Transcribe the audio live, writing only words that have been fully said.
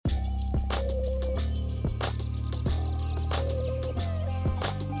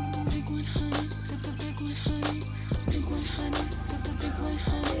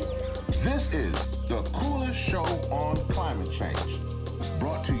show on climate change.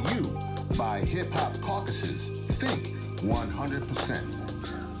 Brought to you by Hip Hop Caucus's Think 100%.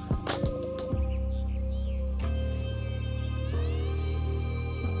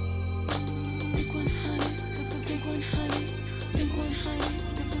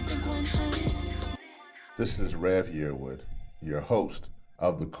 This is Rev Yearwood, your host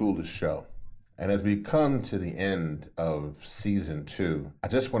of The Coolest Show. And as we come to the end of season 2, I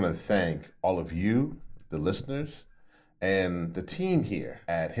just want to thank all of you, the listeners, and the team here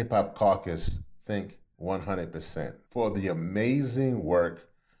at Hip Hop Caucus Think 100% for the amazing work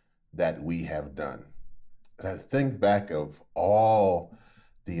that we have done. And I think back of all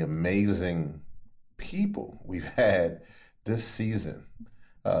the amazing people we've had this season,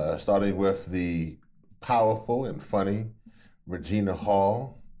 starting with the powerful and funny Regina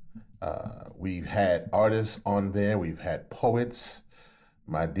Hall. We've had artists on there. We've had poets,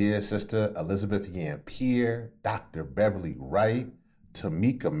 my dear sister Elizabeth Yan Pierre, Dr. Beverly Wright,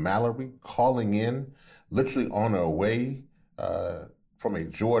 Tamika Mallory calling in, literally on her way from a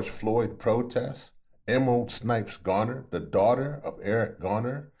George Floyd protest, Emerald Snipes Garner, the daughter of Eric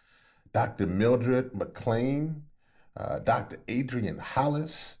Garner, Dr. Mildred McLean, Dr. Adrian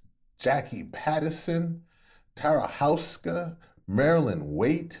Hollis, Jackie Patterson, Tara Hauska, Marilyn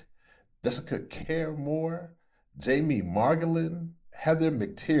Waite, Jessica Caremore, Jamie Margolin, Heather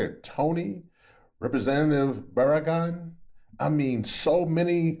McTeer-Toney, Representative Barragan. So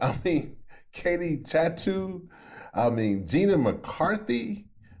many. Katie Chatu. Gina McCarthy,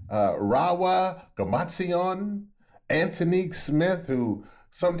 Rawa Gamatsion, Antonique Smith, who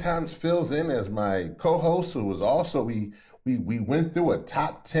sometimes fills in as my co-host, who was also, we went through a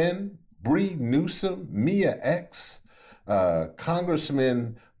top 10, Bree Newsom, Mia X,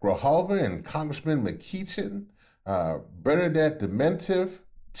 Congressman Grijalva and Congressman McEachin, Bernadette Dementive,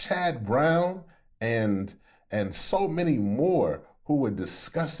 Chad Brown, and so many more who were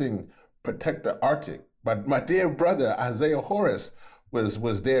discussing Protect the Arctic. But my dear brother, Isaiah Horace,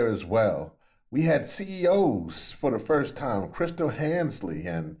 was there as well. We had CEOs for the first time, Crystal Hansley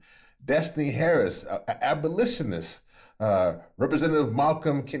and Destiny Harris, abolitionists, Representative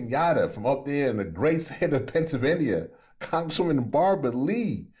Malcolm Kenyatta from out there in the great state of Pennsylvania, Congresswoman Barbara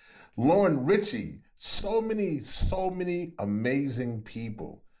Lee, Lauren Ritchie, so many amazing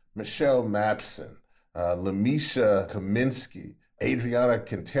people. Michelle Mapson, Lamisha Kaminsky, Adriana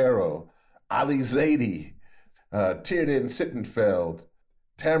Quintero, Ali Zaidi, Tiernan Sittenfeld,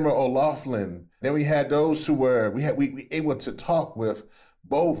 Tamara O'Laughlin. Then we had those who were able to talk with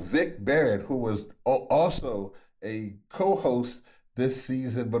both Vic Barrett, who was also a co-host this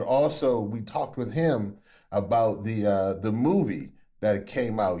season, but also we talked with him about the movie that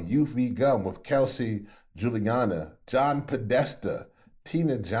came out, Youth v. Gum, with Kelsey Juliana, John Podesta,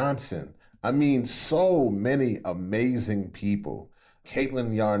 Tina Johnson. So many amazing people.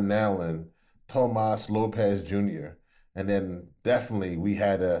 Caitlin Yarnell and Tomas Lopez Jr. And then definitely we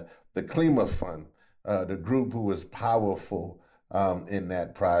had the Klima Fund, the group who was powerful in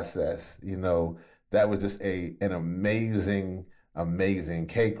that process. That was just an amazing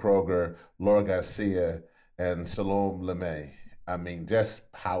Kay Kroger, Laura Garcia, and Salome LeMay.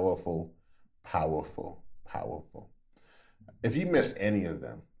 Just powerful. If you missed any of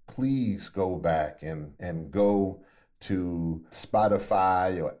them, please go back and go to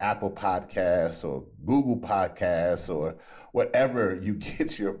Spotify or Apple Podcasts or Google Podcasts or whatever you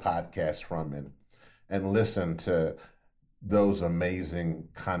get your podcasts from and listen to those amazing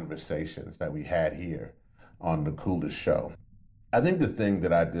conversations that we had here on The Coolest Show. I think the thing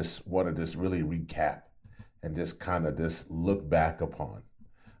that I just want to really recap and just look back upon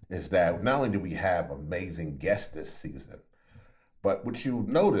is that not only do we have amazing guests this season, but what you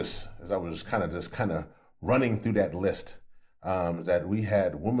notice as I was kind of running through that list, that we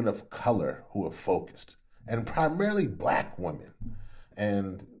had women of color who were focused, and primarily Black women.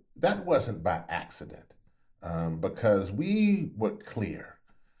 And that wasn't by accident, because we were clear.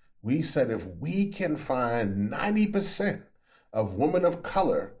 We said if we can find 90% of women of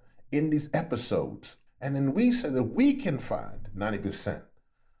color in these episodes, and then we said that we can find 90%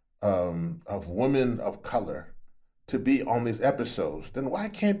 of women of color to be on these episodes, then why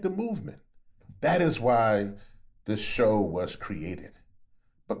can't the movement? That is why this show was created,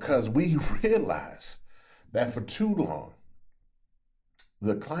 because we realized that for too long,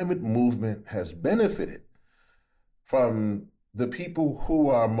 the climate movement has benefited from the people who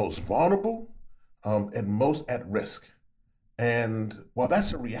are most vulnerable and most at risk. And while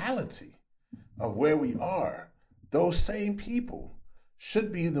that's a reality of where we are, those same people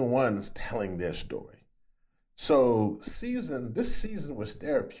should be the ones telling their story. So this season was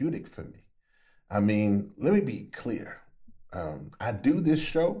therapeutic for me. I mean, let me be clear. I do this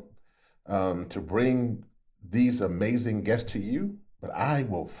show to bring these amazing guests to you, but I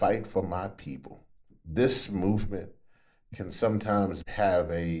will fight for my people. This movement can sometimes have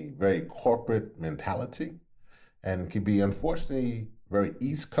a very corporate mentality and can be, unfortunately, very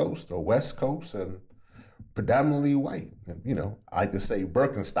East Coast or West Coast and predominantly white. You know, I could say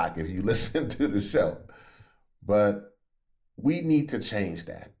Birkenstock if you listen to the show. But we need to change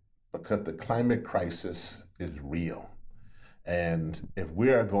that because the climate crisis is real. And if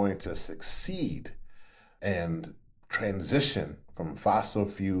we are going to succeed and transition from fossil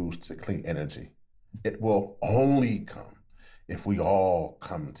fuels to clean energy, it will only come if we all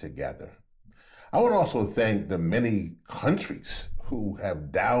come together. I want to also thank the many countries who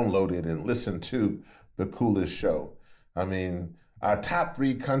have downloaded and listened to The Coolest Show. I mean, our top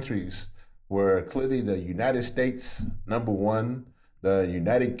 3 countries were clearly the United States, number 1, the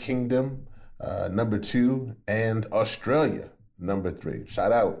United Kingdom, number 2, and Australia, number 3.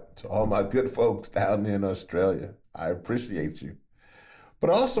 Shout out to all my good folks down there in Australia. I appreciate you. But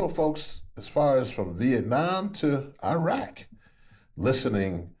also, folks, as far as from Vietnam to Iraq,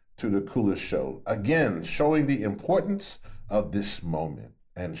 listening to The Coolest Show. Again, showing the importance of this moment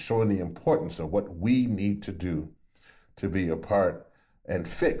and showing the importance of what we need to do to be a part and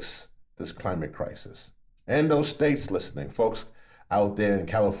fix this climate crisis. And those states listening, folks out there in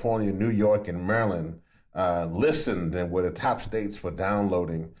California, New York, and Maryland, listened and were the top states for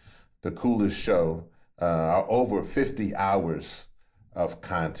downloading The Coolest Show, are over 50 hours of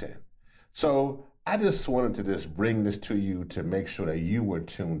content. So I just wanted to just bring this to you to make sure that you were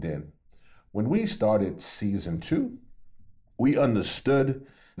tuned in. When we started season 2, we understood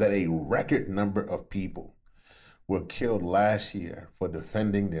that a record number of people were killed last year for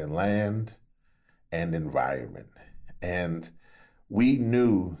defending their land and environment. And we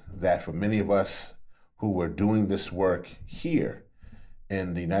knew that for many of us who were doing this work here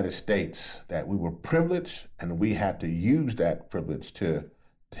in the United States, that we were privileged and we had to use that privilege to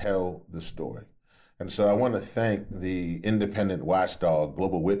tell the story. And so I want to thank the independent watchdog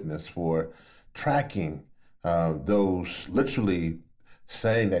Global Witness for tracking those, literally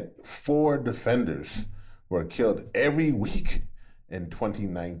saying that 4 defenders were killed every week in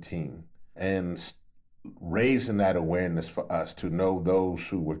 2019 and raising that awareness for us to know those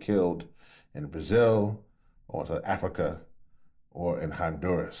who were killed in Brazil or South Africa or in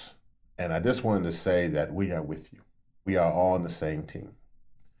Honduras. And I just wanted to say that we are with you. We are all on the same team.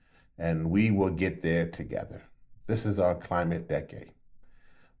 And we will get there together. This is our climate decade.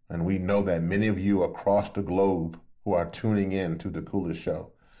 And we know that many of you across the globe who are tuning in to The Coolest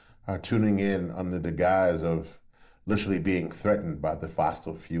Show are tuning in under the guise of literally being threatened by the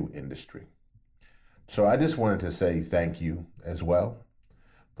fossil fuel industry. So I just wanted to say thank you as well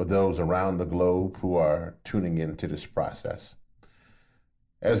for those around the globe who are tuning into this process.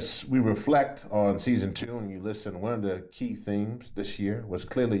 As we reflect on season 2 and you listen, one of the key themes this year was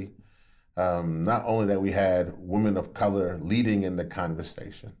clearly not only that we had women of color leading in the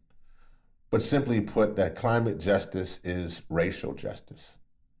conversation, but simply put that climate justice is racial justice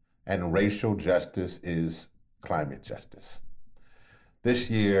and racial justice is climate justice.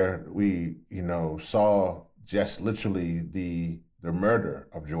 This year, we, saw just literally the murder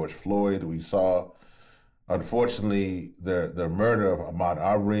of George Floyd. We saw, unfortunately, the murder of Ahmaud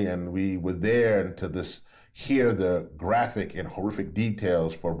Arbery, and we were there to hear the graphic and horrific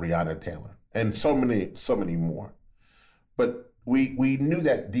details for Breonna Taylor, and so many more. But we knew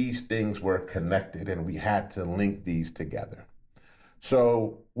that these things were connected, and we had to link these together.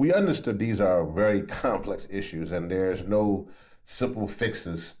 So we understood these are very complex issues, and there's no simple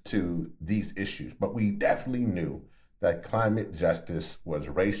fixes to these issues. But we definitely knew that climate justice was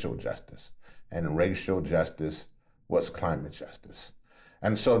racial justice, and racial justice was climate justice.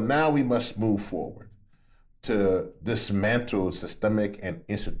 And so now we must move forward to dismantle systemic and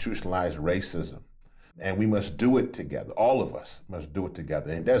institutionalized racism. And we must do it together. All of us must do it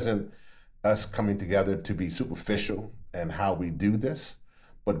together. And it doesn't us coming together to be superficial in how we do this,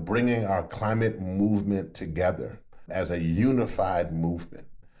 but bringing our climate movement together as a unified movement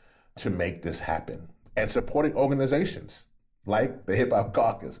to make this happen. And supporting organizations like the Hip Hop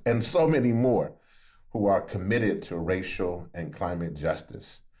Caucus and so many more who are committed to racial and climate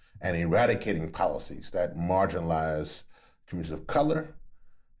justice and eradicating policies that marginalize communities of color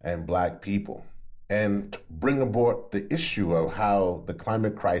and Black people, and bring aboard the issue of how the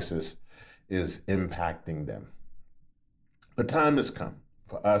climate crisis is impacting them. The time has come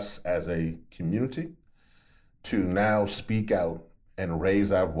for us as a community to now speak out and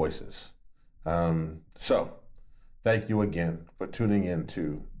raise our voices. So thank you again for tuning in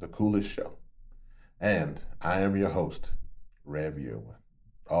to The Coolest Show. And I am your host, Rev Yearwood.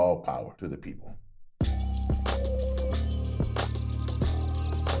 All power to the people.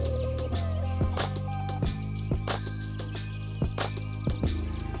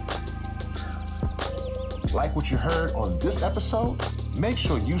 Like what you heard on this episode? Make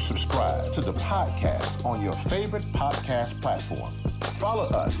sure you subscribe to the podcast on your favorite podcast platform. Follow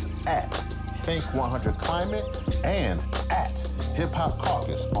us at Think 100 Climate and at Hip Hop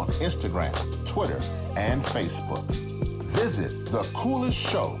Caucus on Instagram, Twitter, and Facebook. Visit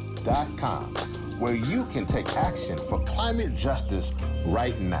thecoolestshow.com where you can take action for climate justice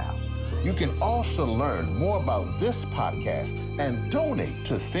right now. You can also learn more about this podcast and donate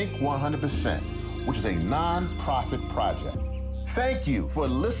to Think 100%, which is a non-profit project. Thank you for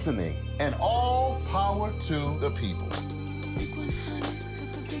listening, and all power to the people. Think 100,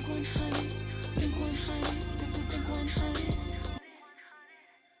 think 100, think 100, think 100.